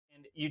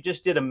you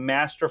just did a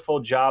masterful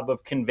job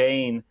of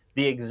conveying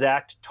the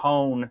exact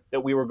tone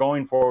that we were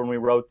going for when we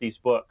wrote these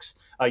books.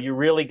 You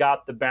really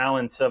got the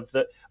balance of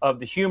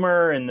the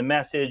humor and the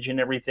message and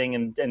everything,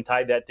 and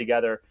tied that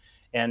together.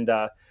 And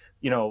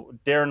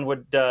Darren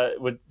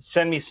would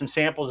send me some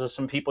samples of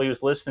some people he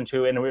was listening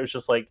to, and it was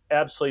just like,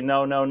 absolutely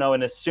no.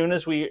 And as soon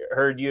as we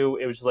heard you,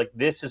 it was just like,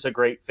 this is a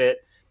great fit.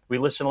 We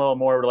listened a little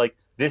more. We're like,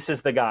 this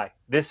is the guy.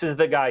 This is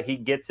the guy. He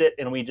gets it,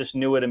 and we just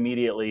knew it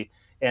immediately.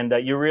 And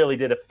you really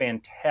did a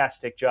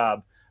fantastic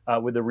job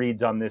with the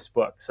reads on this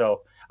book.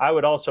 So I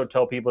would also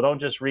tell people, don't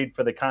just read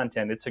for the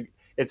content.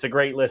 It's a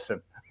great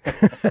listen.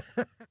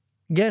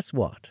 Guess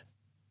what?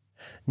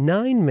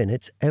 9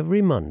 minutes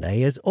every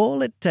Monday is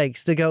all it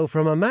takes to go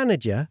from a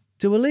manager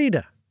to a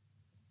leader.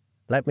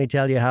 Let me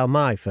tell you how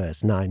my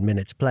first 9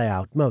 minutes play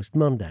out most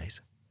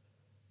Mondays.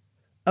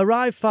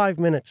 Arrive 5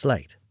 minutes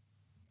late.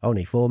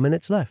 Only 4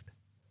 minutes left.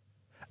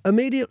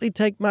 Immediately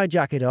take my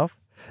jacket off,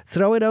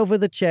 throw it over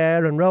the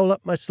chair and roll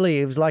up my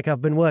sleeves like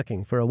I've been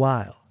working for a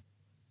while.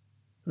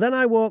 Then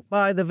I walk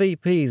by the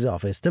VP's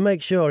office to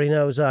make sure he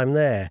knows I'm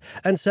there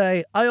and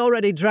say, I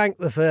already drank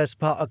the first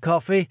pot of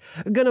coffee,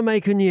 gonna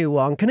make a new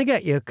one, can I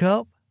get you a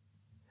cup?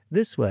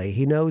 This way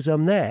he knows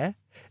I'm there,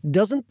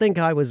 doesn't think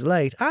I was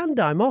late, and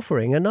I'm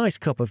offering a nice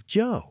cup of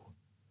joe.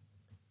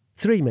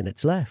 3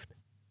 minutes left.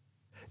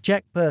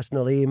 Check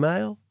personal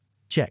email,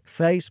 check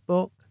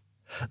Facebook,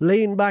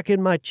 lean back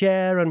in my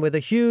chair and with a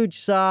huge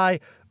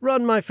sigh,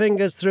 run my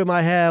fingers through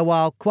my hair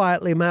while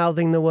quietly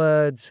mouthing the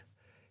words,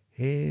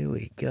 here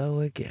we go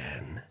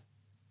again.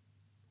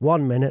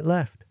 1 minute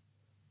left.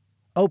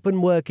 Open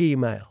work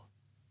email.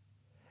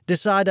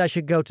 Decide I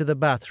should go to the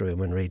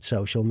bathroom and read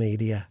social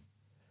media.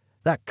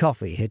 That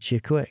coffee hits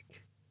you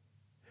quick.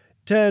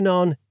 Turn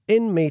on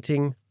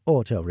in-meeting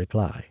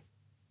auto-reply.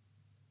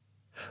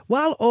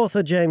 While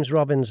author James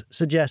Robbins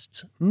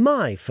suggests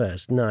my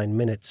first 9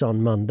 minutes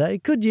on Monday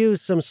could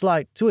use some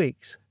slight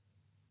tweaks,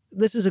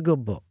 this is a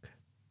good book.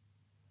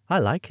 I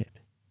like it.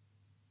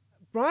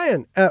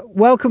 Brian,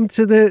 welcome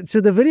to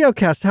the video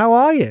cast. How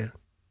are you?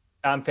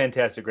 I'm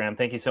fantastic, Graham.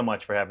 Thank you so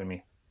much for having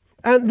me.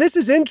 And this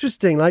is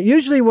interesting. Like,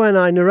 usually when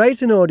I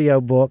narrate an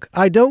audiobook,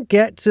 I don't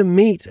get to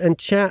meet and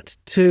chat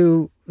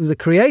to the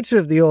creator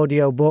of the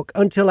audiobook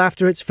until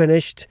after it's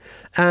finished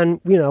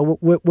and,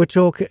 we're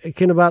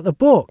talking about the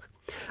book.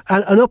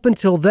 And up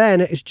until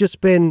then, it's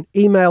just been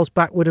emails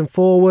backward and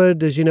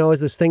forward, as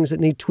there's things that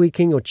need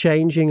tweaking or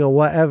changing or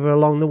whatever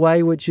along the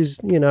way, which is,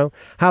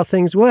 how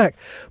things work.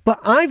 But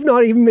I've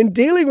not even been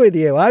dealing with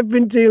you. I've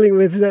been dealing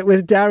with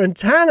Darren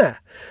Tanner.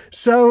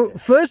 So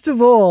first of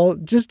all,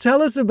 just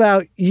tell us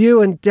about you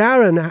and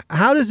Darren.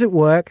 How does it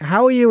work?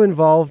 How are you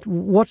involved?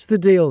 What's the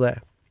deal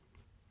there?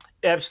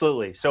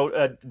 Absolutely. So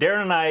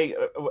Darren and I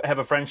have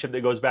a friendship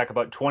that goes back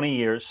about 20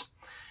 years.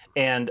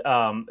 And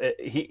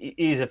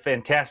he's a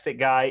fantastic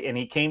guy, and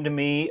he came to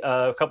me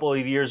a couple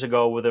of years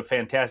ago with a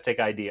fantastic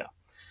idea,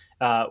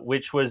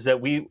 which was that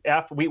we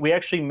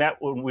actually met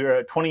when we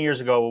were 20 years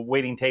ago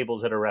waiting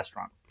tables at a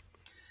restaurant.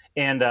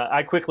 And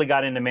I quickly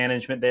got into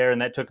management there,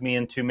 and that took me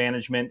into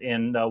management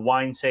in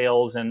wine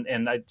sales,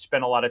 and I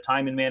spent a lot of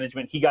time in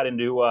management. He got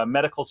into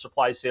medical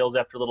supply sales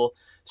after a little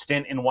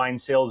stint in wine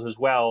sales as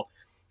well,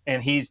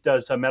 and he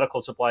does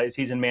medical supplies.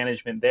 He's in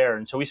management there,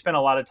 and so we spent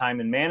a lot of time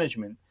in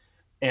management.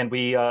 And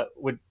we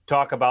would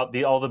talk about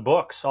all the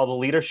books, all the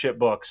leadership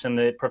books and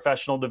the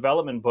professional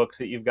development books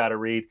that you've got to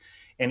read.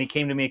 And he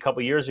came to me a couple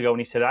of years ago and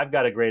he said, I've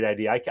got a great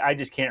idea. I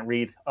just can't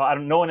read.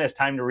 No one has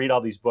time to read all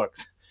these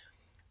books.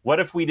 What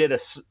if we did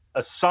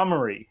a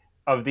summary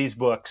of these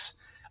books?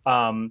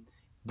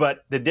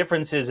 But the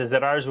difference is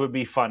that ours would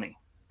be funny.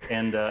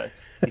 And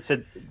he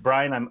said,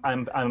 Brian,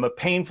 I'm a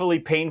painfully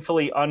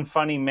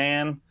unfunny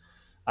man.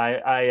 I'm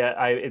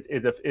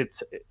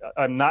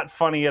not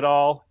funny at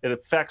all. It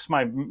affects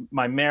my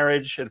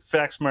marriage. It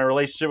affects my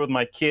relationship with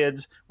my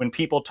kids. When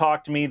people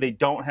talk to me, they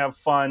don't have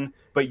fun.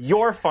 But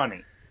you're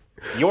funny.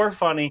 You're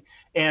funny.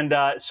 And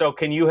so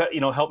can you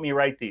help me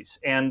write these?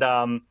 And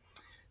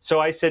so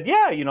I said,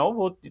 yeah,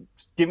 well,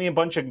 give me a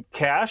bunch of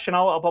cash and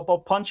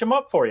I'll punch them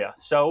up for you.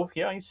 So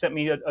yeah, he sent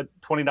me a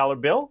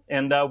 $20 bill,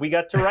 and we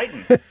got to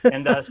writing.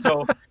 And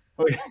so.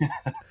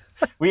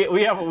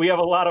 We have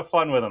a lot of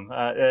fun with them,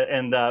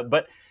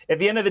 but at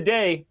the end of the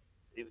day,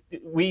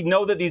 we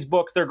know that these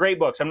books, they're great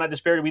books. I'm not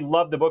disparaging. We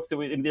love the books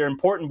they're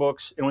important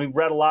books, and we've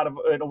read a lot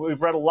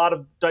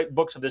of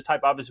books of this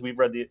type. Obviously, we've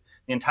read the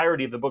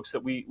entirety of the books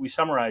that we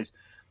summarize,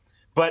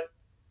 but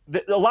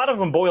a lot of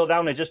them boil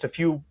down to just a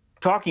few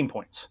talking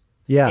points.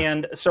 Yeah.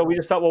 And so we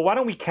just thought, well, why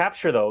don't we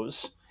capture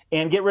those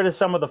and get rid of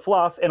some of the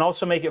fluff and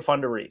also make it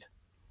fun to read?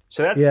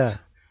 So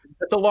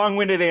that's a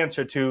long-winded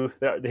answer to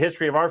the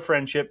history of our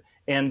friendship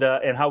and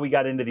how we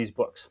got into these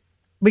books.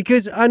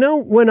 Because I know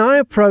when I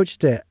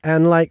approached it,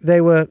 and like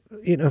they were,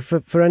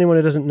 for anyone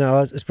who doesn't know,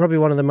 it's probably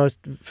one of the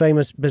most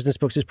famous business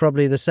books. It's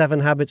probably The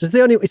 7 Habits. It's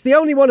the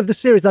only one of the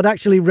series that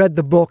actually read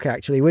the book,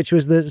 which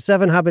was The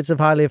 7 Habits of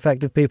Highly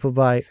Effective People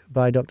by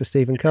Dr.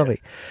 Stephen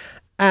Covey.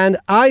 And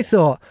I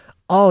thought,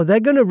 oh, they're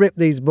going to rip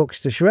these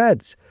books to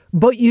shreds.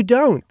 but you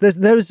don't.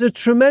 There's a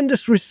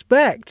tremendous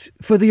respect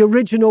for the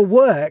original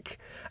work,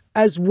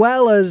 as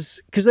well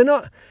as, because they're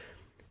not,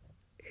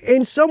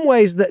 in some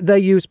ways that they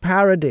use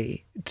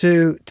parody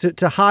to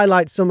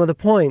highlight some of the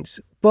points,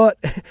 but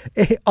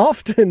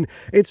often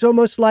it's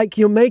almost like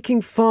you're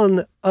making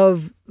fun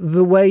of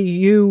the way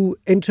you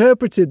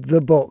interpreted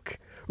the book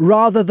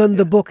rather than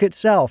the book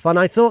itself. And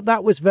I thought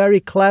that was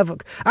very clever,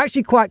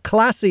 actually quite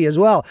classy as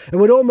well. It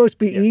would almost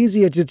be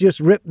easier to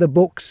just rip the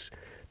books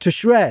to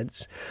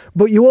shreds,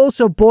 but you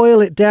also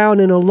boil it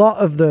down in a lot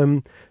of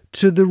them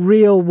to the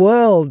real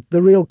world,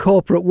 the real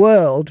corporate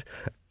world.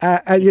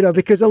 And, you know,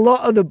 because a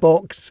lot of the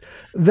books,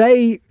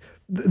 the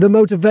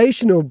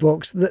motivational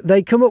books,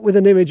 they come up with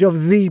an image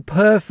of the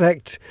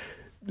perfect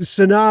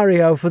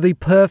scenario for the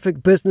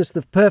perfect business,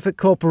 the perfect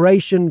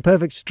corporation,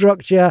 perfect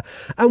structure.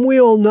 And we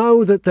all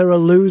know that there are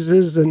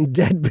losers and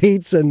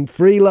deadbeats and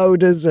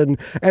freeloaders and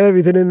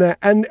everything in there.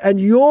 And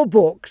your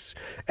books,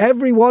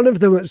 every one of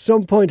them at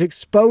some point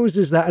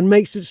exposes that and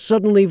makes it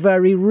suddenly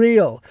very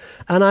real.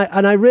 And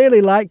I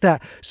really like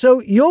that.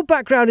 So your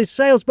background is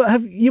sales,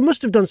 but you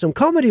must have done some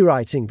comedy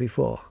writing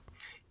before.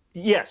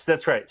 Yes,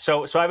 that's right.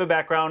 So I have a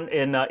background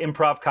in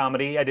improv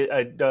comedy. I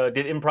did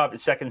improv at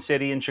Second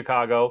City in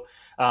Chicago,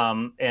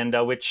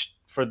 which,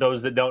 for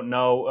those that don't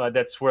know,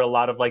 that's where a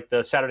lot of like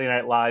the Saturday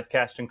Night Live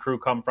cast and crew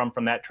come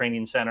from that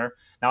training center.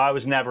 Now, I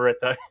was never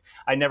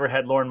I never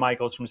had Lorne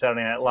Michaels from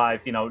Saturday Night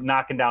Live, you know,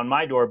 knocking down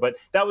my door, but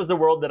that was the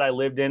world that I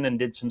lived in, and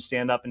did some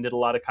stand up and did a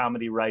lot of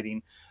comedy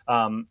writing.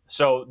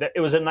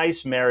 It was a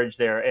nice marriage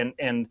there,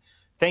 and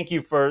thank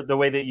you for the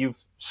way that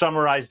you've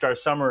summarized our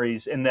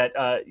summaries, in that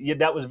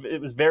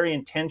it was very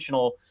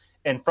intentional.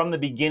 And from the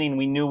beginning,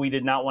 we knew we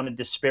did not want to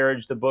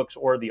disparage the books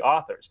or the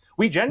authors.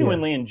 We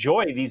genuinely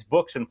enjoy these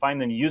books and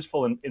find them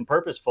useful and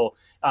purposeful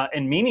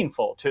and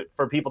meaningful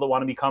for people that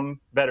want to become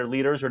better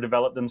leaders or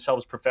develop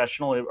themselves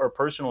professionally or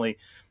personally.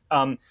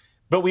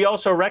 But we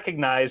also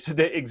recognize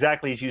that,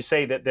 exactly as you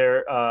say, that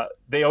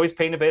they always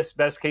paint a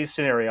best case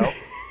scenario,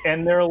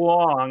 and they're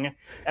long.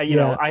 You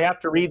know, I have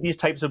to read these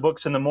types of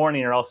books in the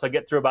morning, or else I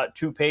get through about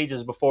 2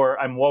 pages before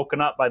I'm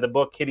woken up by the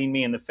book hitting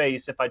me in the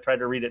face if I try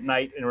to read at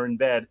night or in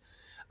bed.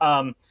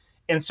 And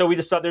so we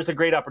just thought there's a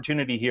great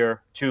opportunity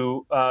here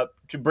to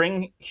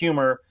bring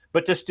humor,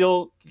 but to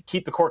still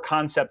keep the core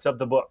concept of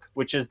the book,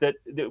 which is that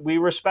we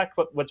respect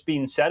what's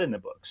being said in the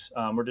books.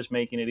 We're just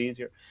making it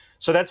easier.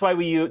 So that's why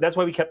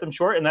we kept them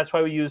short, and that's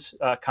why we use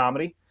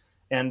comedy,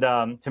 and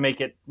to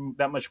make it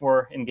that much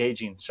more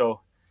engaging.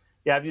 So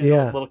yeah, I've used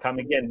a little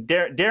comedy again.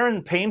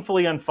 Darren,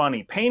 painfully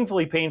unfunny,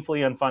 painfully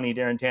unfunny,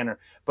 Darren Tanner.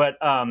 But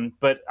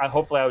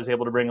hopefully I was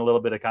able to bring a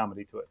little bit of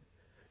comedy to it.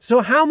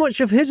 So how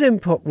much of his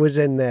input was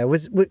in there?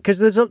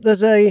 Because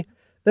I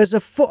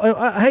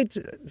hate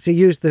to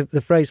use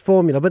the phrase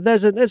formula, but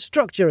there's a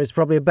structure is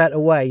probably a better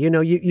way. You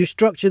know, you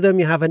structure them,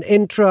 you have an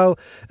intro,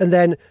 and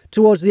then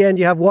towards the end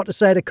you have what to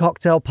say at a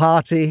cocktail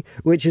party,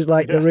 which is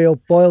like the real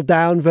boiled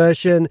down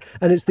version,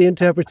 and it's the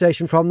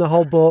interpretation from the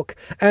whole book.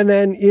 And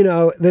then, you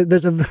know,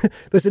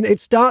 it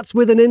starts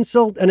with an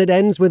insult and it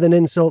ends with an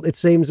insult, it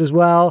seems, as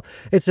well.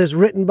 It says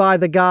written by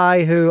the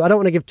guy who, I don't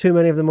want to give too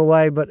many of them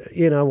away, but,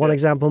 you know, one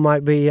example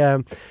might be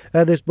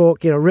this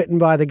book, you know, written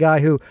by the guy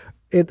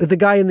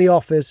in the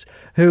office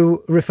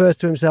who refers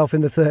to himself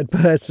in the third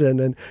person,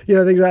 and, you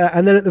know, things like that.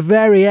 And then at the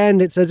very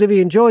end, it says, if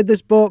you enjoyed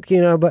this book,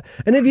 you know,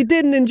 and if you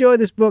didn't enjoy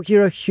this book,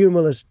 you're a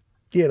humorless,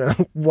 you know,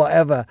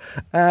 whatever.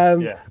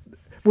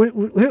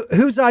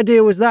 Whose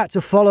idea was that,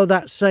 to follow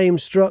that same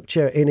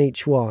structure in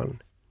each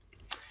one?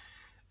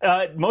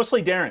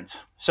 Mostly Darren's.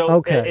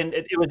 So, and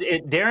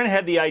Darren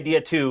had the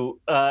idea too,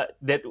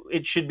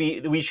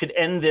 that we should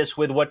end this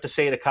with what to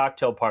say at a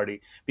cocktail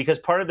party, because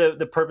part of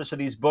the purpose of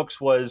these books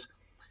was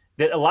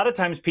that a lot of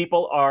times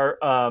people are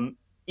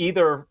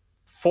either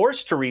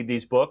forced to read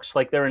these books,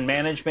 like they're in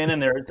management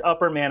and their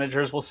upper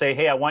managers will say,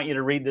 hey, I want you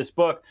to read this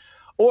book.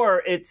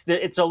 Or it's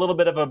a little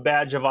bit of a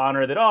badge of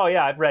honor that, oh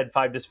yeah, I've read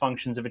 5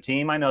 Dysfunctions of a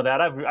Team. I know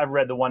that. I've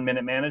read The 1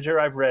 Minute Manager.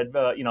 I've read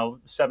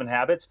 7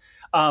 Habits.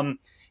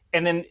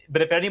 And then,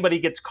 but if anybody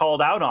gets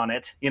called out on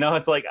it, you know,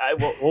 it's like,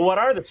 well, what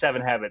are the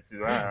 7 habits?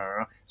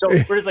 So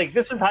we're just like,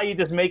 this is how you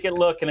just make it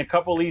look in a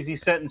couple easy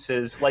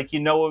sentences, like,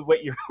 you know,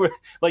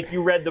 like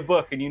you read the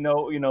book and you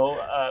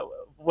know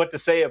what to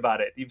say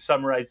about it. You've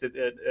summarized it,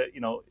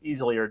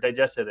 easily, or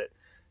digested it.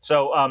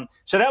 So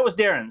that was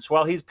Darren's.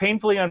 While he's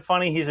painfully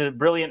unfunny, he's a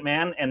brilliant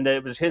man, and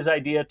it was his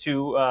idea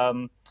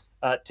to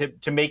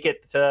make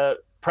it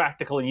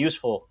practical and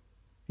useful.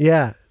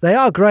 Yeah, they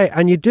are great,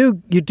 and you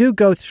do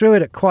go through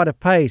it at quite a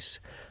pace.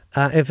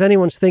 If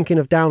anyone's thinking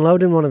of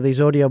downloading one of these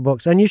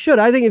audiobooks, and you should,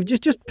 I think, if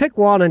just pick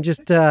one and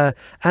just and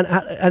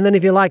then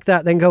if you like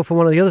that, then go for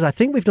one of the others. I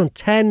think we've done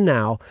 10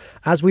 now.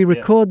 As we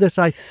record this,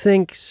 I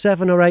think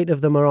 7 or 8 of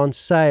them are on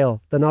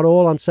sale. They're not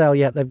all on sale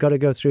yet. They've got to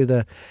go through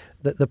the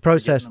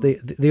process,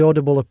 the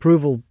Audible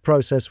approval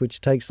process,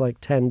 which takes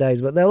like 10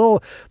 days. But they'll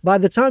all, by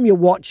the time you're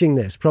watching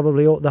this,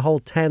 probably the whole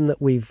 10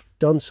 that we've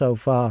done so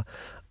far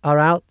are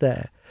out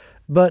there.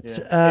 But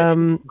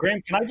Graham,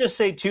 can I just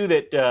say too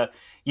that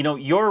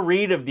your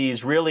read of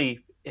these really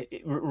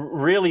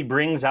really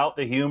brings out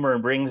the humor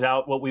and brings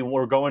out what we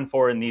were going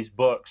for in these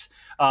books.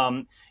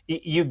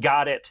 You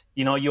got it.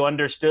 You know, you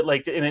understood,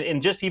 like,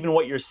 and just even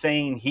what you're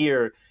saying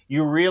here,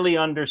 you really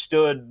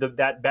understood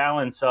that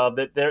balance of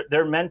that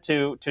they're meant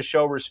to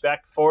show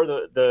respect for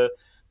the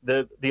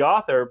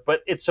author,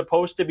 but it's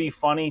supposed to be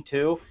funny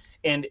too.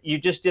 And you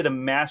just did a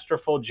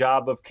masterful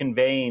job of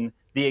conveying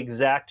the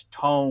exact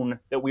tone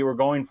that we were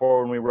going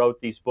for when we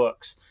wrote these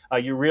books.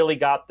 You really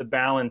got the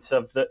balance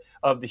of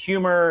the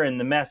humor and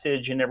the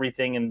message and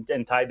everything,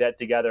 and tied that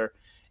together.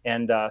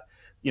 And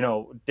you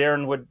know,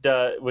 Darren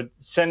would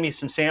send me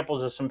some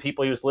samples of some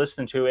people he was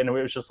listening to, and it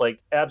was just like,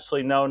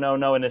 absolutely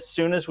no. And as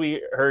soon as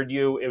we heard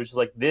you, it was just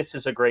like, this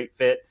is a great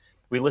fit.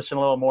 We listened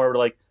a little more. We're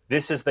like,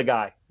 this is the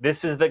guy.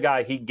 This is the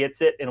guy. He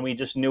gets it, and we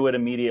just knew it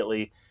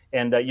immediately.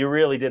 And you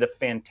really did a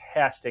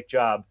fantastic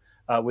job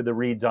with the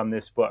reads on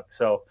this book.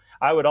 So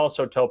I would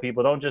also tell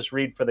people, don't just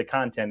read for the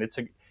content.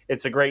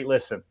 It's a great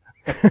listen.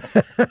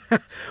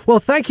 Well,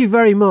 thank you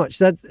very much.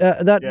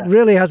 That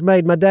really has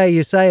made my day,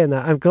 you saying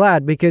that. I'm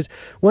glad, because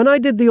when I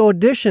did the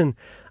audition,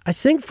 I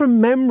think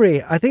from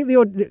memory, I think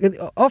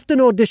often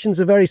auditions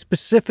are very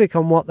specific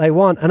on what they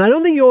want. And I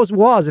don't think yours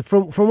was.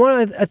 From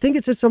what I think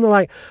it said something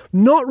like,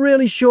 not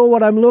really sure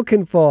what I'm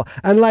looking for.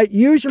 And like,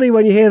 usually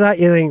when you hear that,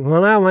 you think,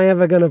 well, how am I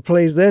ever going to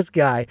please this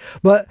guy?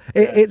 But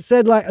it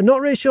said like, not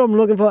really sure what I'm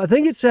looking for. I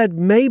think it said,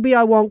 maybe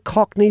I want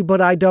Cockney,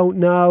 but I don't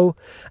know.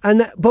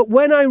 But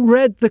when I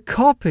read the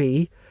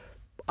copy,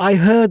 I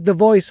heard the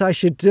voice I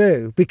should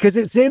do, because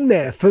it's in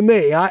there for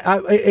me.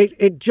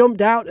 It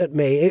jumped out at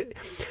me.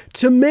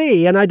 To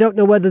me, and I don't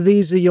know whether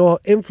these are your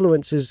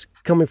influences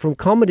coming from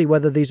comedy,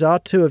 whether these are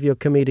two of your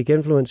comedic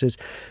influences.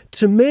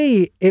 To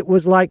me, it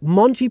was like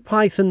Monty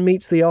Python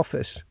meets The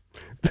Office.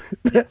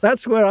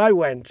 That's where I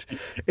went.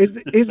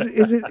 Is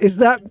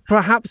that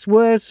perhaps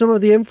where some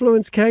of the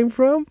influence came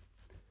from?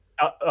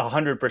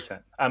 100%.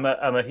 I'm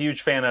a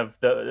huge fan of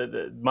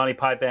the Monty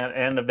Python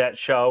and of that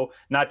show.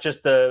 Not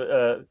just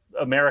the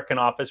American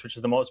Office, which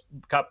is the most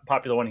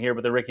popular one here,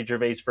 but the Ricky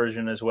Gervais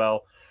version as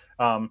well.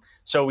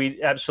 So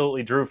we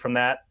absolutely drew from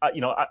that.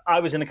 You know, I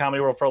was in the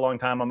comedy world for a long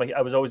time.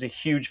 I was always a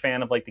huge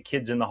fan of like the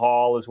Kids in the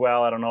Hall as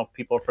well. I don't know if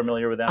people are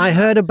familiar with them. I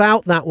heard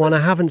about that one. I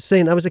haven't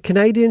seen. That was a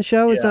Canadian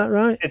show. Is that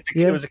right?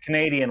 It was a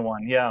Canadian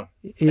one. Yeah.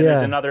 And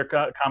there's another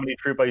comedy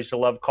troupe I used to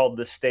love called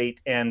The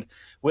State. And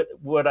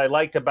what I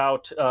liked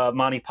about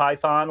Monty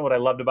Python, what I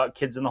loved about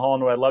Kids in the Hall,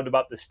 and what I loved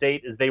about The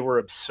State is they were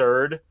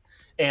absurd.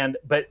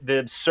 But the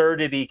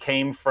absurdity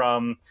came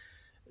from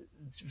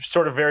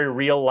sort of very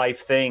real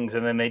life things,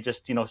 and then they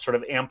just, you know, sort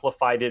of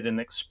amplified it and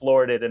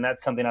explored it. And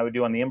that's something I would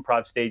do on the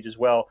improv stage as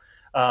well.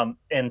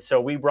 And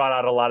so we brought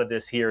out a lot of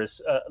this here.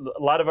 A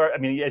lot of our, I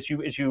mean, as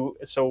you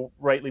so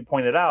rightly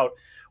pointed out,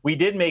 we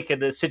did make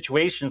the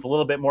situations a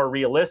little bit more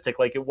realistic.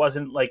 Like, it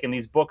wasn't like in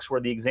these books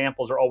where the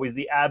examples are always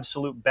the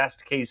absolute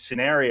best case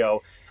scenario.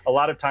 A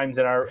lot of times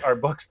in our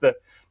books, the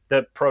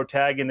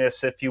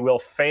protagonists, if you will,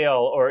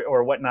 fail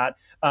or whatnot.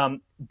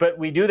 But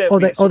we do that.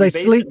 Or they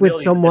sleep with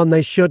someone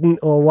they shouldn't,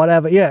 or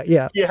whatever.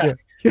 Yeah.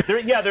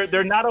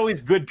 They're not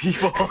always good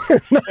people.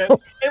 No.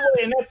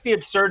 And that's the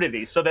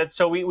absurdity.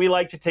 So we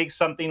like to take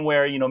something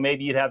where, you know,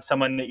 maybe you'd have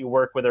someone that you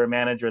work with or a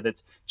manager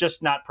that's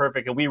just not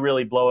perfect, and we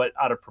really blow it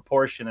out of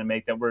proportion and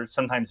make them where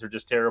sometimes they're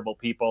just terrible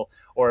people,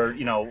 or,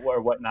 you know,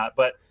 or whatnot.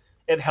 But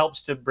it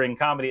helps to bring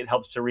comedy. It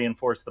helps to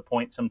reinforce the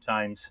point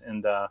sometimes.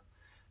 And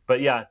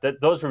but yeah,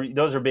 those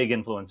are big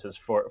influences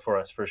for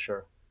us, for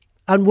sure.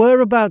 And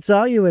whereabouts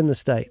are you in the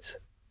States?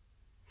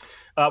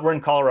 We're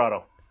in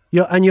Colorado.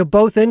 You're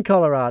both in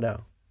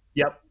Colorado?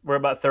 Yep, we're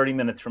about 30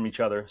 minutes from each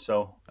other.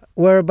 So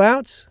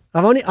whereabouts?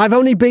 I've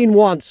only been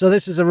once, so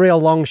this is a real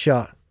long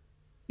shot.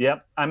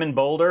 Yep, I'm in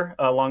Boulder,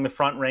 along the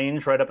Front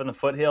Range, right up in the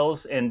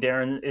foothills, and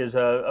Darren is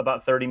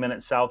about 30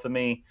 minutes south of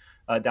me,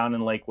 down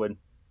in Lakewood.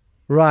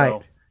 Right,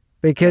 so,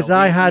 because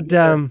I had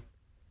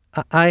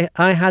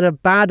a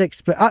bad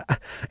experience.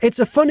 It's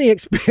a funny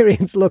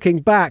experience looking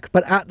back,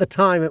 but at the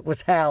time it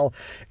was hell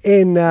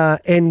in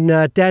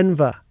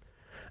Denver.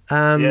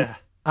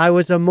 I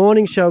was a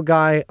morning show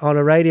guy on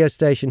a radio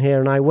station here,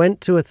 and I went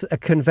to a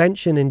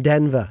convention in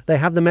Denver. They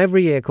have them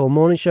every year called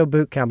Morning Show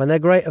Boot Camp, and they're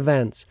great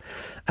events.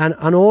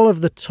 And all of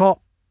the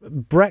top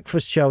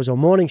breakfast shows or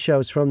morning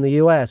shows from the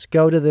US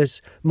go to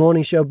this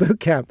Morning Show Boot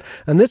Camp.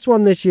 And this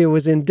one this year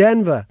was in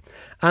Denver.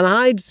 And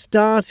I'd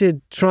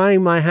started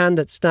trying my hand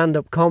at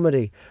stand-up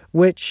comedy,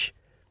 which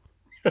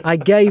I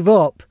gave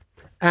up.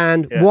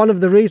 And one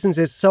of the reasons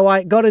is, so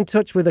I got in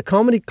touch with a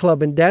comedy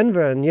club in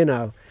Denver and, you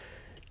know,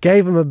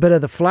 gave them a bit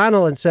of the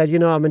flannel and said, you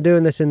know, I've been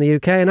doing this in the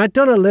UK. And I'd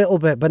done a little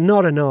bit, but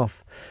not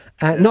enough.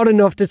 Not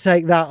enough to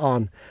take that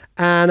on.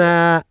 And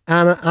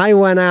And I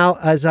went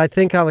out as I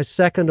think I was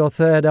second or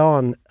third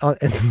on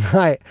in the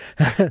night,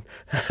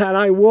 and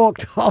I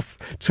walked off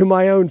to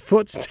my own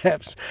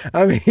footsteps.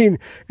 I mean,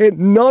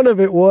 none of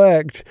it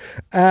worked,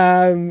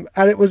 and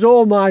it was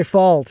all my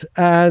fault.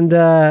 And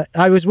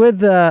I was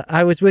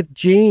with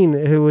Gene,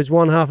 who was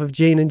one half of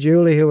Gene and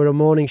Julie, who were a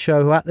morning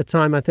show, who at the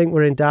time I think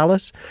were in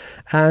Dallas,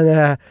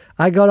 and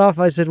I got off.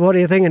 I said, "What do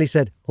you think?" And he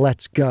said,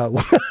 "Let's go."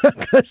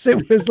 Because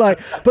it was like,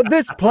 but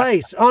this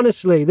place,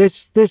 honestly,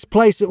 this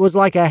place, it was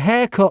like a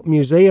haircut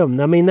museum.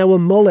 I mean, there were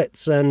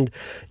mullets, and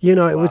you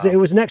know, it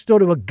was next door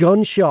to a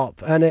gun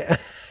shop, and it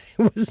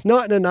was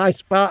not in a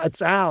nice part of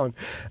town.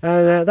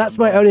 And that's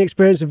my only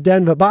experience of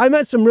Denver. But I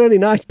met some really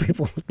nice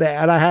people there,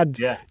 and I had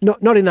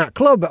not in that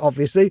club,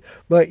 obviously,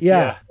 but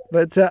yeah.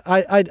 But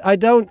I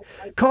don't.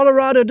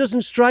 Colorado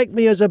doesn't strike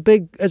me as a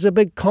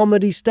big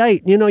comedy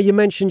state. You know, you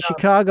mentioned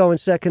Chicago and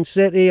Second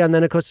City, and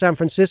then of course San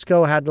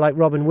Francisco had like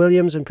Robin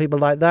Williams and people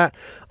like that.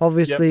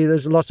 Obviously,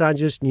 there's Los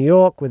Angeles, New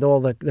York with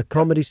all the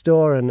Comedy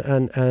Store and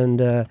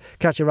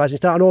Catch a Rising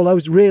Star and all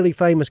those really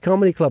famous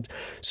comedy clubs.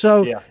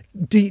 So,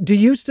 do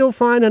you still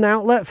find an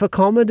outlet for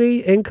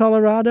comedy in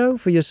Colorado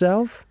for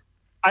yourself?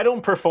 I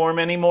don't perform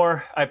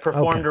anymore. I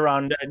performed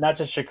around not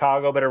just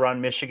Chicago, but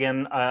around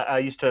Michigan. I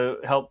used to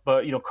help,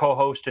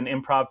 co-host an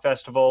improv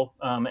festival,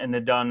 and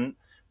had done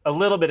a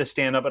little bit of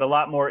stand-up, but a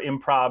lot more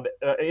improv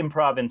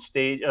and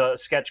stage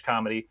sketch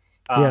comedy.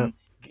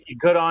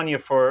 Good on you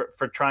for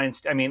trying.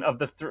 I mean,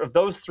 of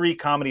those three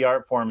comedy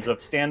art forms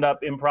of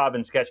stand-up, improv,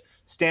 and sketch,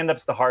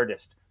 stand-up's the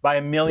hardest by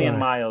a million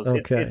miles.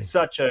 Okay. It's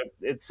such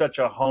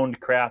a honed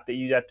craft that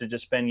you have to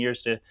just spend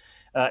years to.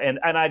 And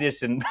I just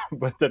didn't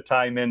put the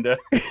time in to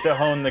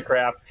hone the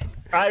craft.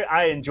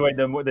 I enjoyed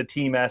the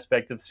team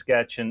aspect of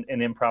sketch and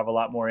improv a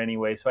lot more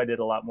anyway, so I did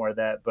a lot more of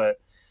that. But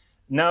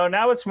no,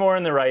 now it's more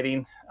in the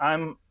writing.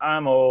 I'm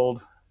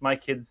old. My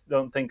kids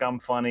don't think I'm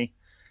funny.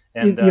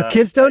 And your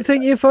kids don't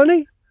think you're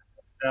funny?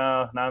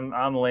 No,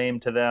 I'm lame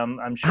to them,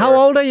 I'm sure. How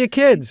old are your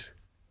kids?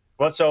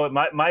 Well, so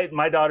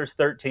my daughter's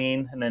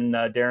 13, and then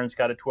Darren's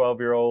got a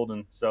 12-year-old,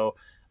 and so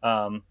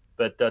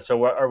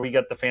we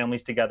got the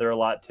families together a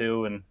lot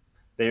too, and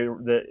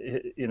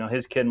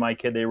his kid, my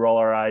kid, they roll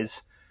our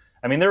eyes.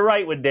 I mean, they're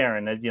right with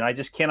Darren. I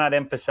just cannot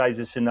emphasize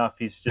this enough.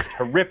 He's just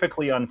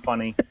horrifically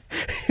unfunny,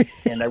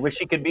 and I wish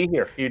he could be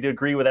here. He'd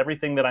agree with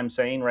everything that I'm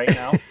saying right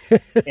now.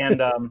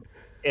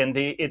 And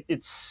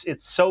it's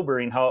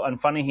sobering how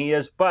unfunny he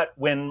is. But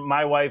when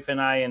my wife and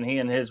I and he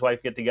and his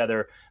wife get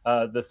together,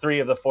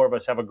 the four of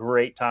us have a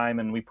great time,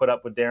 and we put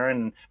up with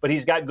Darren. But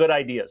he's got good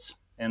ideas,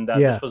 and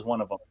this was one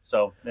of them.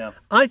 So yeah,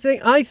 I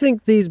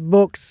think these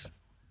books.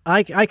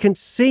 I can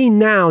see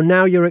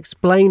now you're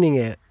explaining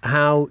it,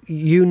 how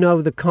you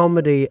know the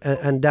comedy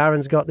and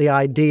Darren's got the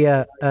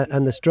idea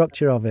and the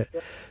structure of it.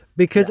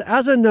 Because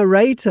as a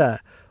narrator,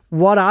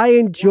 what I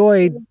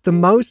enjoyed the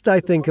most,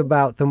 I think,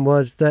 about them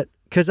was that,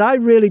 because I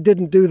really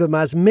didn't do them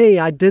as me,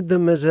 I did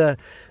them as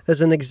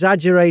an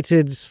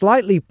exaggerated,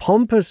 slightly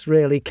pompous,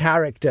 really,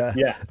 character.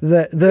 Yeah,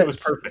 it was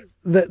perfect.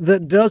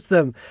 That does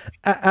them.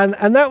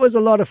 And that was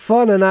a lot of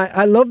fun. And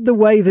I loved the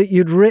way that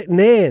you'd written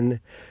in,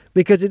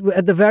 because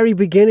at the very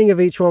beginning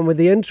of each one with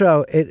the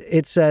intro,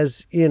 it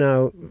says,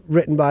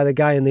 written by the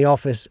guy in the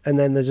office, and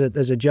then there's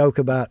a joke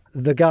about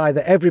the guy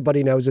that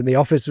everybody knows in the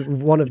office,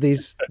 one of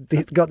these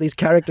got these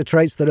character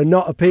traits that are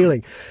not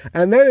appealing.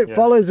 And then it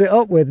follows it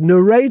up with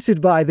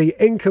narrated by the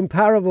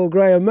incomparable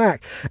Graham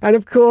Mack. And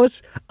of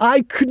course,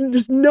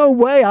 there's no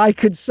way I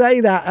could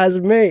say that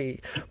as me,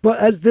 but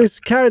as this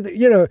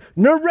character,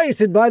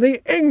 narrated by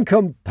the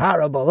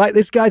incomparable, like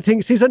this guy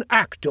thinks he's an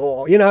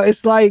actor,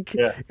 it's like,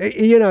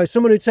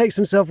 someone who takes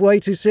himself way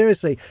too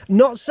seriously.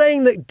 Not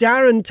saying that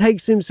Darren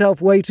takes himself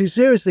way too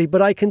seriously,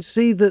 but I can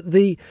see that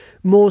the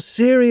more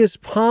serious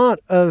part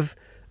of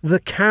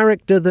the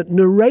character that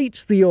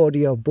narrates the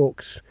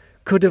audiobooks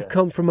could have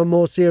come from a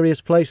more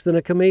serious place than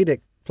a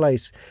comedic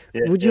place.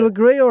 Would you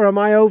agree, or am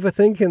I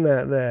overthinking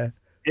that there?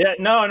 Yeah,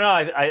 no.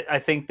 I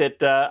think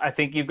that I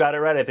think you've got it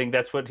right. I think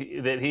that's what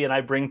he and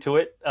I bring to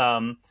it.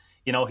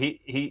 He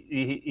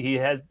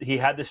had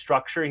the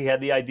structure, he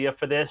had the idea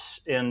for this,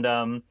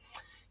 and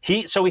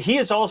he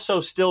is also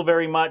still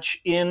very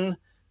much in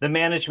the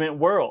management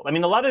world. I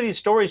mean, a lot of these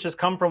stories just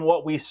come from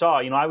what we saw.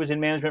 I was in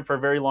management for a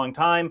very long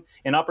time,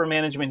 in upper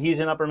management. He's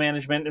in upper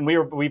management, and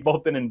we've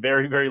both been in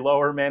very, very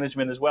lower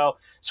management as well.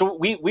 So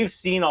we've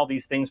seen all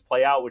these things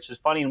play out, which is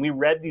funny. And we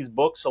read these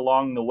books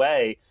along the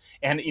way,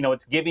 and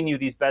it's giving you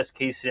these best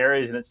case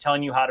scenarios, and it's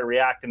telling you how to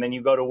react. And then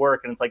you go to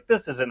work, and it's like,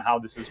 this isn't how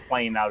this is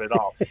playing out at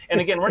all. And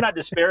again, we're not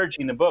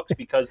disparaging the books,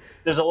 because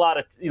there's a lot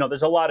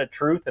of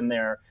truth in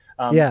there.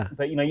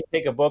 But you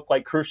take a book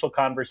like Crucial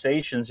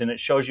Conversations, and it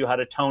shows you how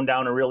to tone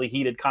down a really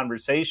heated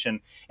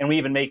conversation. And we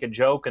even make a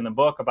joke in the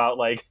book about,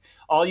 like,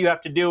 all you have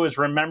to do is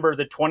remember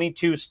the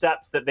 22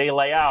 steps that they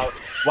lay out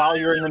while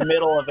you're in the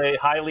middle of a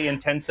highly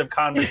intensive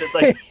conversation.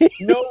 It's like,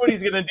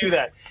 nobody's going to do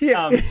that.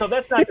 So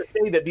that's not to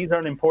say that these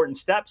aren't important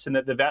steps and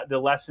that the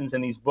lessons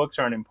in these books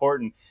aren't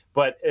important.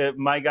 But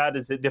my God,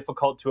 is it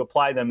difficult to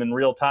apply them in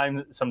real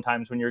time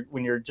sometimes when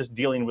you're just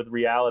dealing with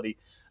reality.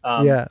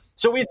 Yeah.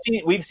 So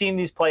we've seen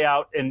these play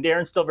out, and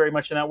Darren's still very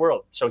much in that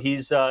world. So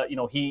he's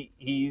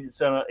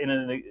he's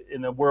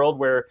in a world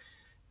where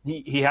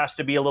he has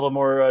to be a little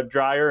more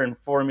drier and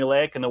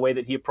formulaic in the way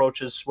that he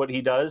approaches what he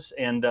does,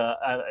 and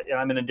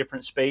I'm in a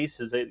different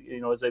space, as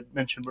I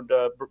mentioned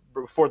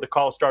before the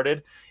call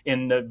started,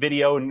 in the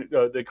video and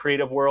the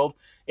creative world,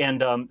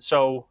 and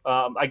so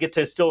I get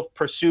to still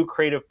pursue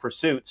creative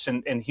pursuits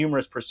and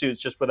humorous pursuits,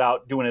 just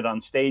without doing it on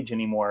stage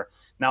anymore.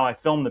 Now I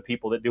film the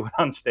people that do it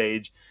on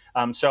stage,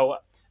 so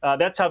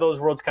that's how those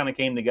worlds kind of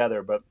came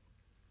together. But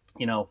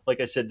like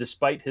I said,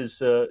 despite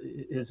his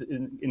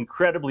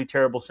incredibly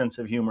terrible sense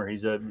of humor,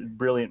 he's a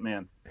brilliant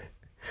man.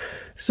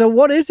 So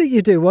what is it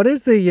you do? What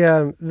is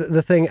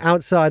the thing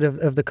outside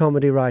of the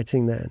comedy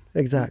writing then,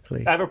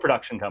 exactly? I have a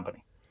production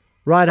company.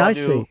 Right, so I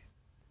see.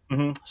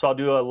 So I'll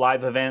do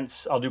live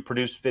events, I'll do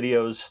produced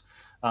videos,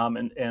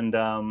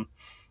 and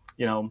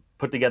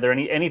put together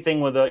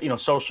anything with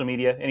social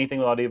media, anything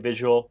with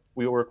audiovisual.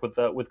 We work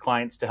with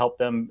clients to help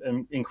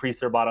them increase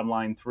their bottom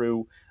line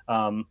through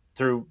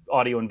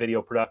audio and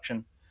video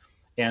production.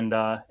 And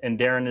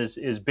Darren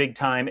is big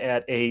time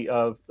at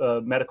a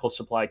medical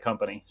supply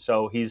company.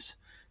 So he's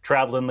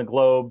traveling the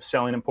globe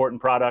selling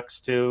important products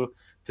to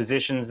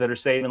physicians that are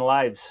saving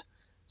lives.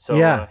 So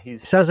yeah,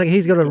 sounds like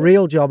he's got a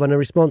real job and a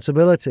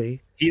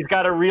responsibility. He's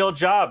got a real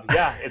job.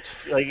 Yeah,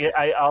 it's like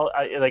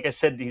like I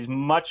said, he's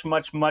much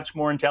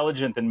more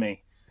intelligent than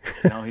me.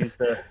 He's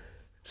the.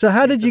 So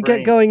how did you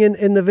get going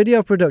in the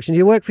video production? Do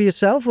you work for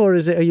yourself, or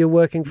are you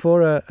working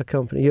for a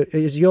company?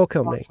 Is your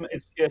company?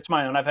 It's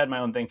my own. I've had my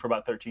own thing for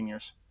about 13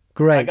 years.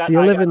 Great. So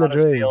you're living the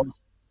dream. Sales.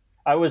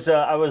 I was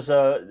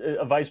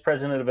a vice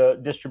president of a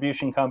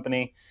distribution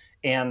company,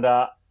 and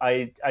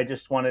I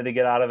just wanted to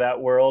get out of that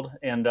world,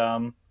 and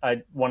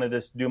I wanted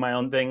to do my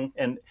own thing.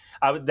 And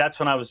that's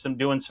when I was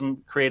doing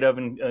some creative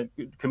and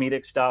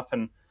comedic stuff,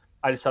 and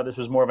I just thought this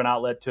was more of an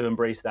outlet to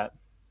embrace that.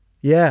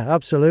 Yeah,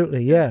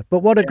 absolutely. Yeah. But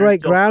what a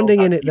great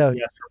grounding in it, though.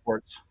 TPS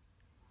reports.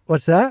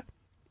 What's that?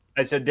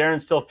 I said,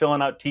 Darren's still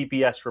filling out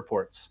TPS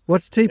reports.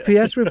 What's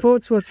TPS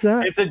reports? What's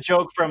that? It's a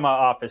joke from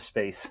Office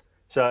Space.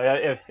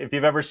 So if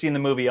you've ever seen the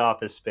movie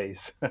Office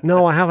Space.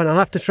 No, I haven't. I'll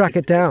have to track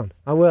it down.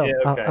 I will. Yeah,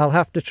 okay. I'll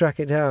have to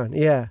track it down.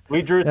 Yeah.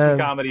 We drew some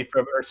comedy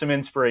or some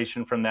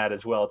inspiration from that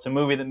as well. It's a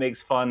movie that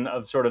makes fun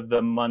of sort of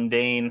the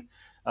mundane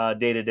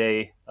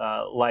day-to-day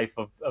life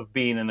of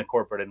being in a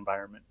corporate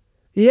environment.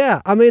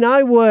 Yeah, I mean,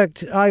 I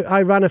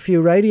ran a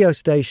few radio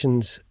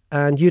stations,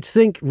 and you'd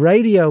think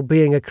radio,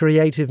 being a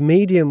creative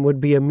medium, would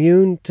be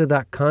immune to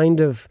that kind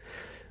of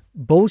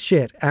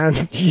bullshit,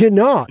 and you're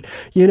not,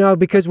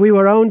 because we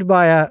were owned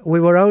by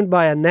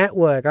a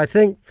network. I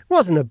think it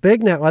wasn't a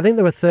big network. I think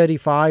there were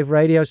 35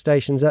 radio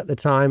stations at the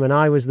time, and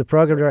I was the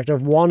program director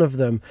of one of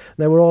them.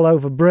 They were all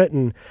over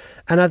Britain,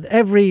 and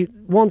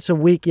once a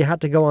week you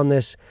had to go on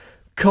this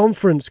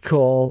conference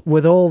call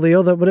with all the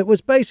other, but it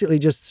was basically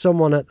just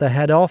someone at the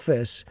head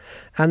office,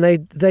 and they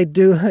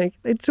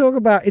talk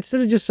about, instead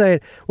of just saying,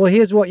 well,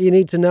 here's what you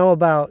need to know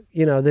about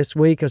this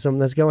week or something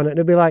that's going on,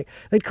 it'd be like,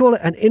 they'd call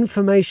it an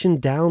information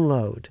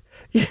download.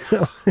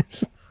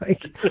 It's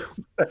like,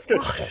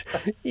 what?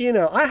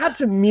 I had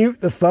to mute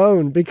the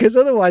phone, because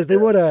otherwise they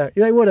would have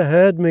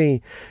heard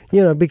me,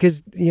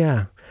 because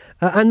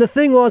and the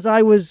thing was,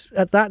 I was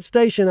at that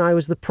station, I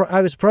was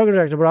program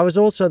director, but I was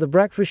also the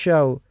breakfast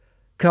show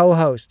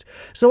co-host.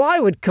 So I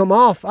would come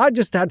off, I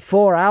just had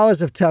 4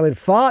 hours of telling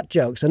fart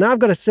jokes, and now I've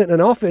got to sit in an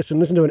office and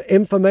listen to an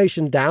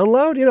information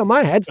download.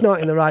 My head's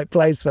not in the right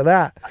place for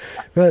that.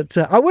 But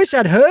I wish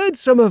I'd heard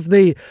some of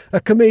a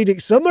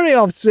Comedic Summary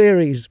of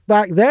series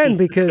back then,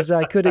 because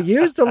I could have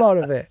used a lot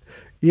of it.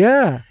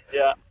 Yeah.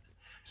 Yeah.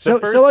 So the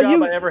first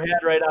job I ever had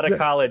right out of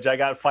college, I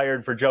got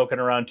fired for joking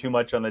around too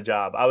much on the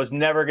job. I was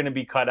never going to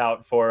be cut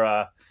out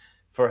for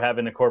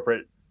having a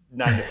corporate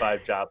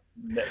 9-to-5 job.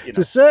 It's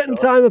a certain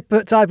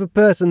type of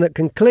person that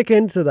can click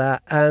into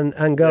that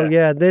and go,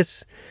 yeah,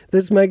 this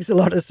makes a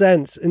lot of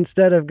sense,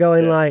 instead of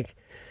going like,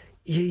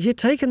 you're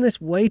taking this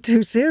way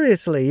too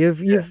seriously.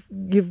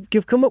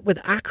 You've come up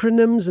with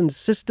acronyms and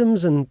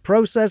systems and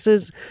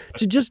processes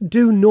to just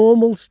do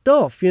normal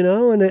stuff,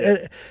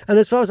 and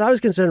as far as I was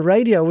concerned,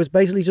 radio was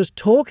basically just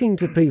talking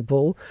to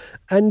people,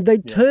 and they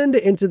turned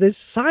it into this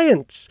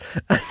science.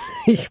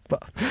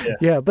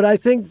 But I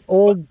think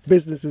all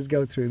businesses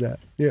go through that.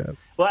 Yeah.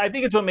 Well, I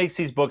think it's what makes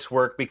these books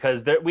work,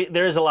 because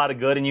there is a lot of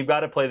good, and you've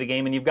got to play the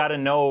game, and you've got to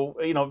know,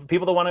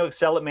 people that want to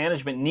excel at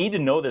management need to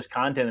know this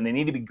content, and they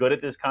need to be good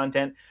at this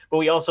content. But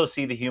we also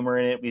see the humor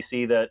in it. We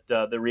see that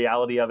the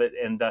reality of it.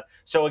 And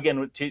so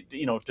again,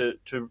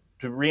 to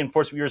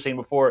reinforce what you were saying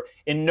before,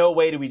 in no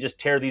way do we just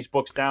tear these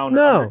books down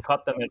or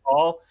undercut them at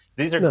all.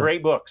 These are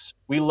great books.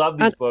 We love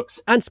these books.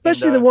 And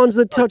especially the ones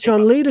that touch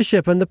on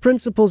leadership and the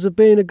principles of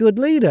being a good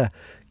leader.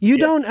 you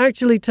don't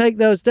actually take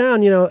those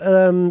down.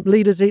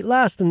 Leaders Eat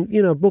Last,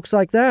 and books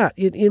like that.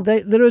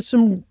 There's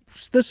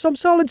some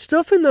solid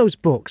stuff in those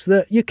books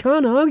that you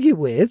can't argue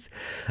with,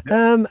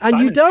 and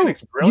you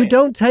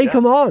don't take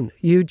them on.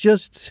 You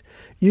just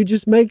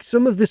make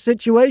some of the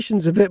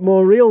situations a bit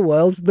more real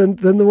world than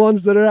the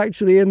ones that are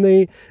actually in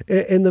the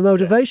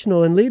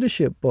motivational and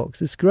leadership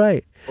books. It's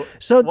great.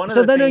 So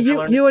then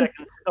you and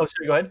oh,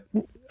 sorry, go ahead.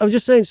 I was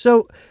just saying.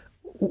 So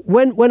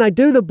when I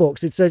do the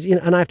books, it says,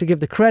 and I have to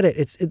give the credit.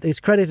 It's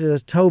credited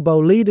as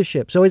Tobo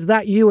Leadership. So is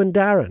that you and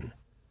Darren?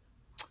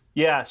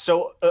 Yeah,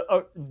 so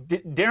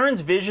Darren's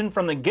vision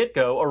from the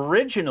get-go,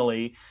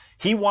 originally,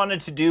 he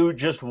wanted to do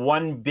just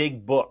one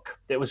big book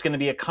that was going to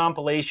be a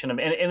compilation of,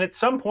 and at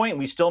some point,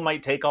 we still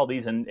might take all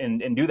these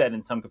and do that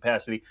in some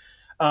capacity.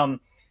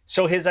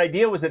 So his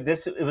idea was that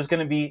it was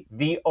going to be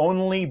the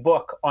only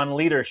book on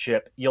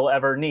leadership you'll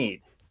ever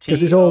need.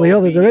 Because all the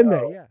others are in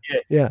there,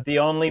 yeah. The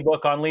only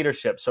book on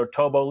leadership, so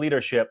Tobo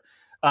Leadership.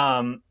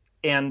 And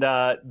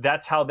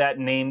that's how that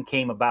name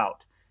came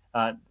about.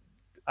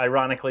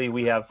 Ironically,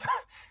 we have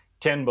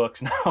 10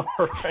 books now,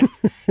 right?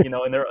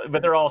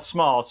 But they're all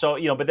small. So,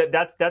 but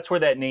that's where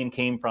that name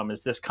came from,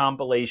 is this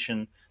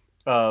compilation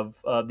of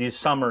these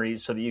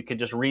summaries, so that you could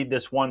just read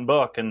this one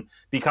book and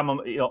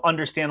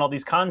understand all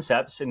these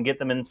concepts and get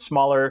them in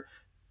smaller,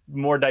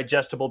 more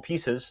digestible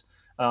pieces.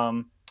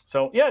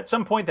 So yeah, at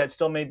some point that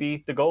still may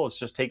be the goal, is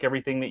just take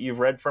everything that you've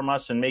read from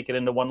us and make it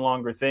into one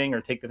longer thing,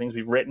 or take the things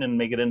we've written and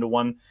make it into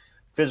one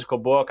physical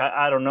book.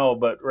 I don't know,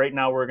 but right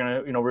now we're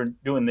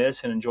doing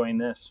this and enjoying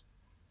this.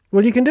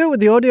 Well, you can do it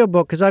with the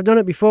audiobook, because I've done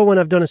it before when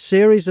I've done a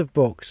series of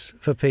books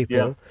for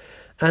people,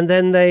 and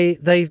then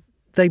they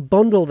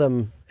bundle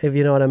them, if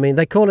you know what I mean.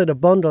 They call it a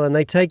bundle, and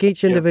they take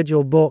each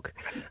individual book,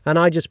 and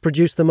I just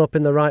produce them up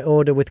in the right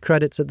order with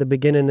credits at the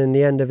beginning and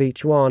the end of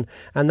each one,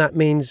 and that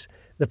means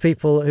the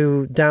people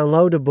who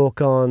download a book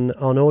on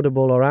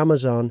Audible or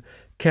Amazon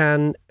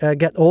can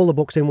get all the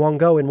books in one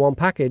go, in one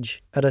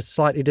package, at a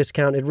slightly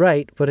discounted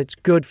rate, but it's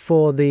good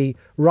for the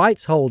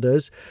rights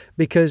holders,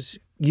 because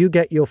you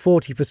get your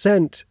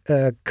 40%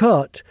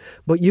 cut,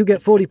 but you get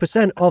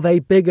 40% of a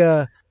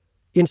bigger,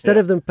 instead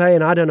of them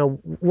paying, I don't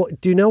know,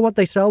 do you know what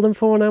they sell them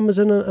for on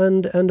Amazon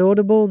and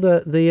Audible,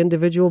 the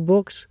individual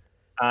books?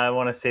 I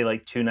want to say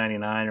like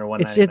 $2.99 or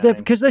 $1.99.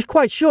 Because they're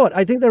quite short.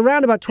 I think they're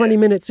around about 20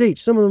 minutes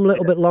each. Some of them a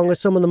little bit longer,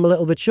 some of them a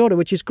little bit shorter,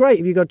 which is great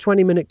if you've got a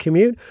 20-minute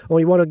commute or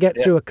you want to get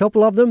through a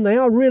couple of them. They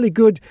are really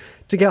good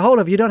to get hold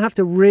of. You don't have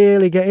to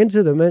really get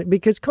into them,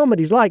 because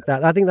comedy's like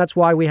that. I think that's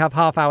why we have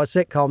half-hour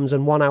sitcoms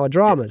and one-hour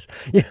dramas.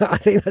 I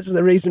think that's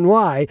the reason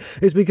why,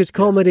 is because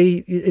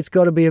comedy, it's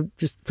got to be,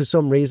 just for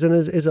some reason,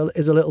 is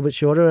a little bit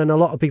shorter, and a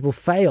lot of people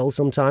fail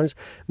sometimes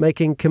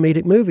making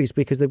comedic movies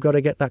because they've got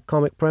to get that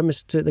comic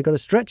premise they've got to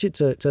stretch it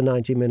to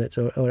 90 minutes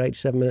or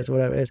 87 minutes or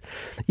whatever it is.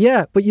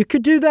 Yeah, but you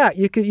could do that.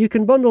 You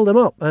can bundle them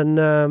up,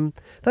 and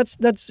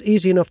that's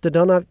easy enough to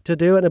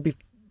do, and it'd be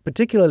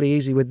particularly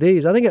easy with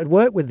these. I think it'd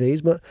work with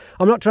these, but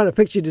I'm not trying to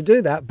pitch you to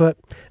do that. But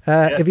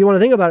if you want to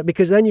think about it,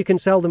 because then you can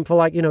sell them for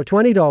like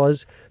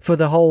 $20 for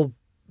the whole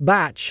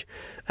batch,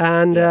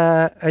 and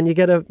you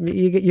get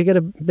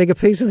a bigger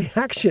piece of the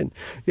action.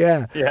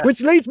 Yeah.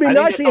 Which leads me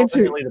nicely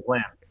into the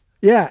plan.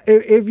 Yeah,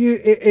 if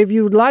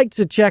you'd like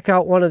to check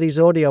out one of these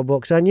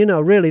audiobooks, and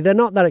really they're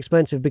not that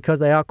expensive because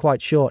they are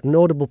quite short, and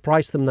Audible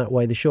priced them that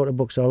way. The shorter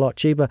books are a lot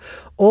cheaper.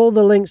 All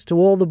the links to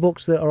all the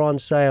books that are on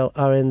sale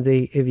are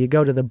if you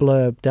go to the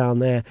blurb down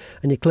there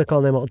and you click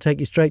on them, it'll take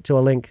you straight to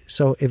a link.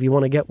 So if you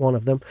want to get one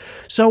of them.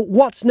 So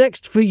what's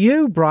next for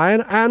you,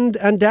 Brian and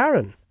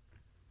Darren?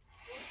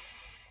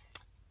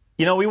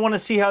 We want to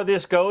see how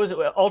this goes.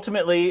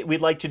 Ultimately, we'd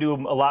like to do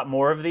a lot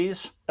more of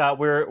these.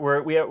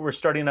 We're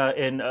starting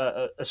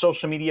a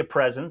social media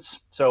presence.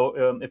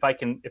 So if I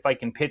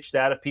can pitch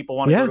that, if people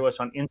want to go to us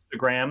on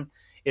Instagram,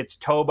 it's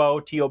Tobo,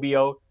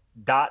 Tobo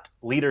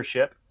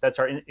 .leadership. That's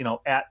our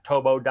at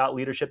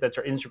Tobo.leadership. That's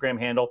our Instagram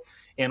handle,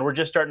 and we're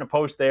just starting to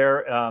post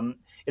there.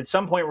 At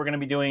some point, we're going to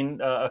be doing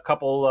a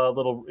couple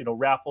little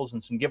raffles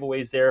and some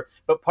giveaways there.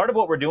 But part of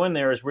what we're doing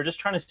there is we're just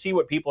trying to see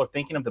what people are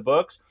thinking of the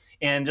books,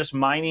 and just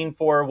mining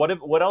for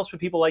what else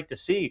would people like to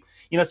see.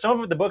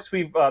 Some of the books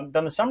we've done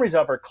the summaries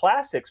of are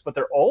classics, but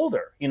they're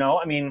older.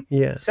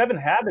 7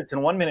 Habits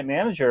and 1 Minute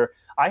Manager.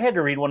 I had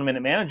to read 1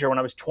 Minute Manager when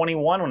I was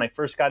 21 when I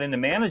first got into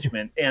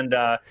management, and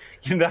that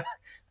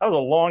was a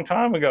long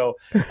time ago.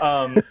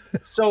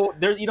 So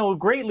there's,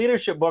 great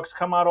leadership books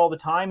come out all the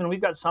time, and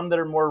we've got some that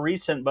are more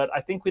recent, but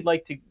I think we'd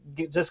like to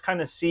just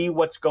kind of see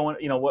what's going,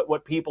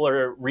 what people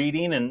are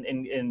reading and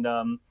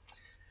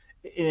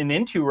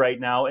into right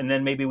now. And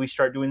then maybe we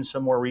start doing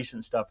some more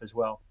recent stuff as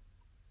well.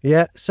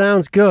 Yeah,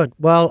 sounds good.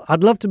 Well,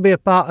 I'd love to be a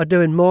part of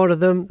doing more of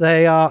them.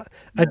 They are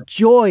a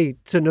joy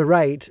to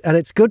narrate, and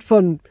it's good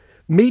fun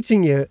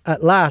meeting you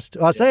at last.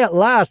 I say at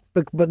last,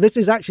 but this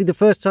is actually the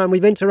first time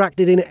we've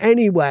interacted in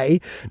any way.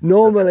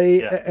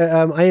 Normally,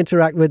 I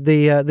interact with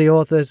the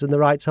authors and the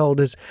rights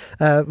holders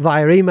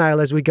via email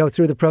as we go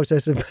through the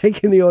process of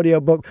making the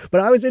audiobook.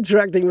 But I was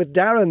interacting with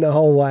Darren the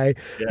whole way.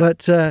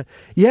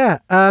 Yeah.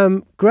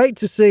 But great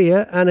to see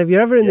you. And if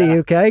you're ever in the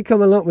UK,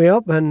 come and look me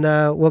up, and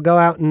we'll go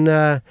out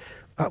and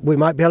we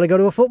might be able to go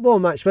to a football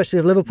match, especially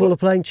if Liverpool are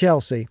playing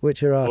Chelsea,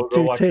 which are our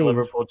two teams. The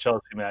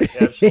Liverpool-Chelsea match,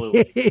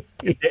 absolutely.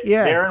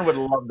 Darren would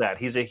love that.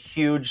 He's a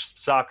huge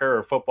soccer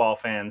or football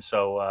fan.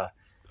 So,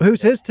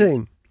 who's his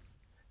team?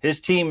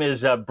 His team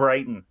is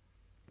Brighton.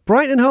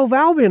 Brighton Hove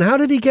Albion. How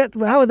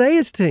are they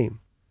his team?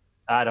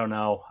 I don't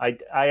know.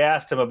 I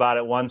asked him about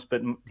it once,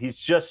 but he's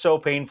just so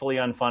painfully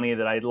unfunny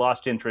that I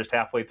lost interest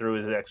halfway through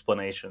his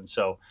explanation.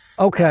 So,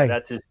 okay,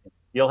 that's his team.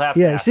 You'll have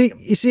to ask him.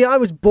 You see, I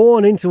was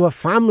born into a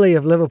family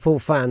of Liverpool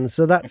fans,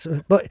 so that's.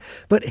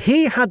 but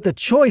he had the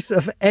choice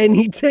of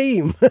any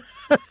team,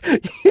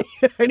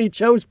 and he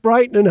chose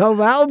Brighton and Hove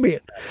Albion.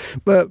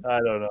 But I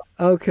don't know.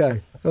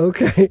 Okay,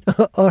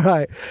 all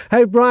right.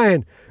 Hey,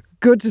 Brian,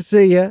 good to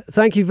see you.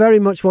 Thank you very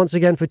much once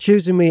again for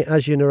choosing me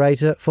as your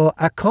narrator for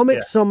a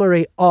comic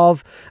summary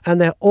of,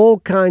 and they're all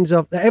kinds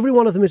of, every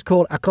one of them is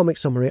called A Comic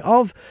Summary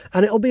Of,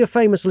 and it'll be a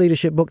famous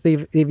leadership book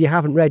that if you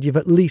haven't read, you've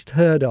at least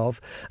heard of.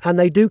 And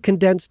they do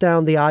condense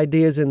down the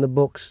ideas in the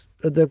books.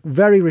 They're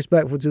very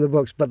respectful to the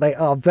books, but they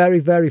are very,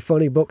 very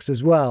funny books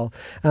as well.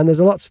 And there's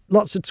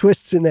lots of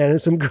twists in there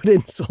and some good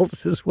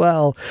insults as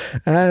well.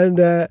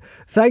 And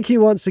thank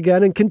you once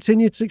again, and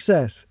continued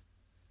success.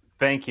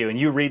 Thank you. And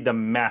you read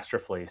them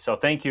masterfully. So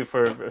thank you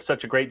for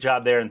such a great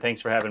job there. And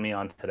thanks for having me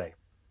on today.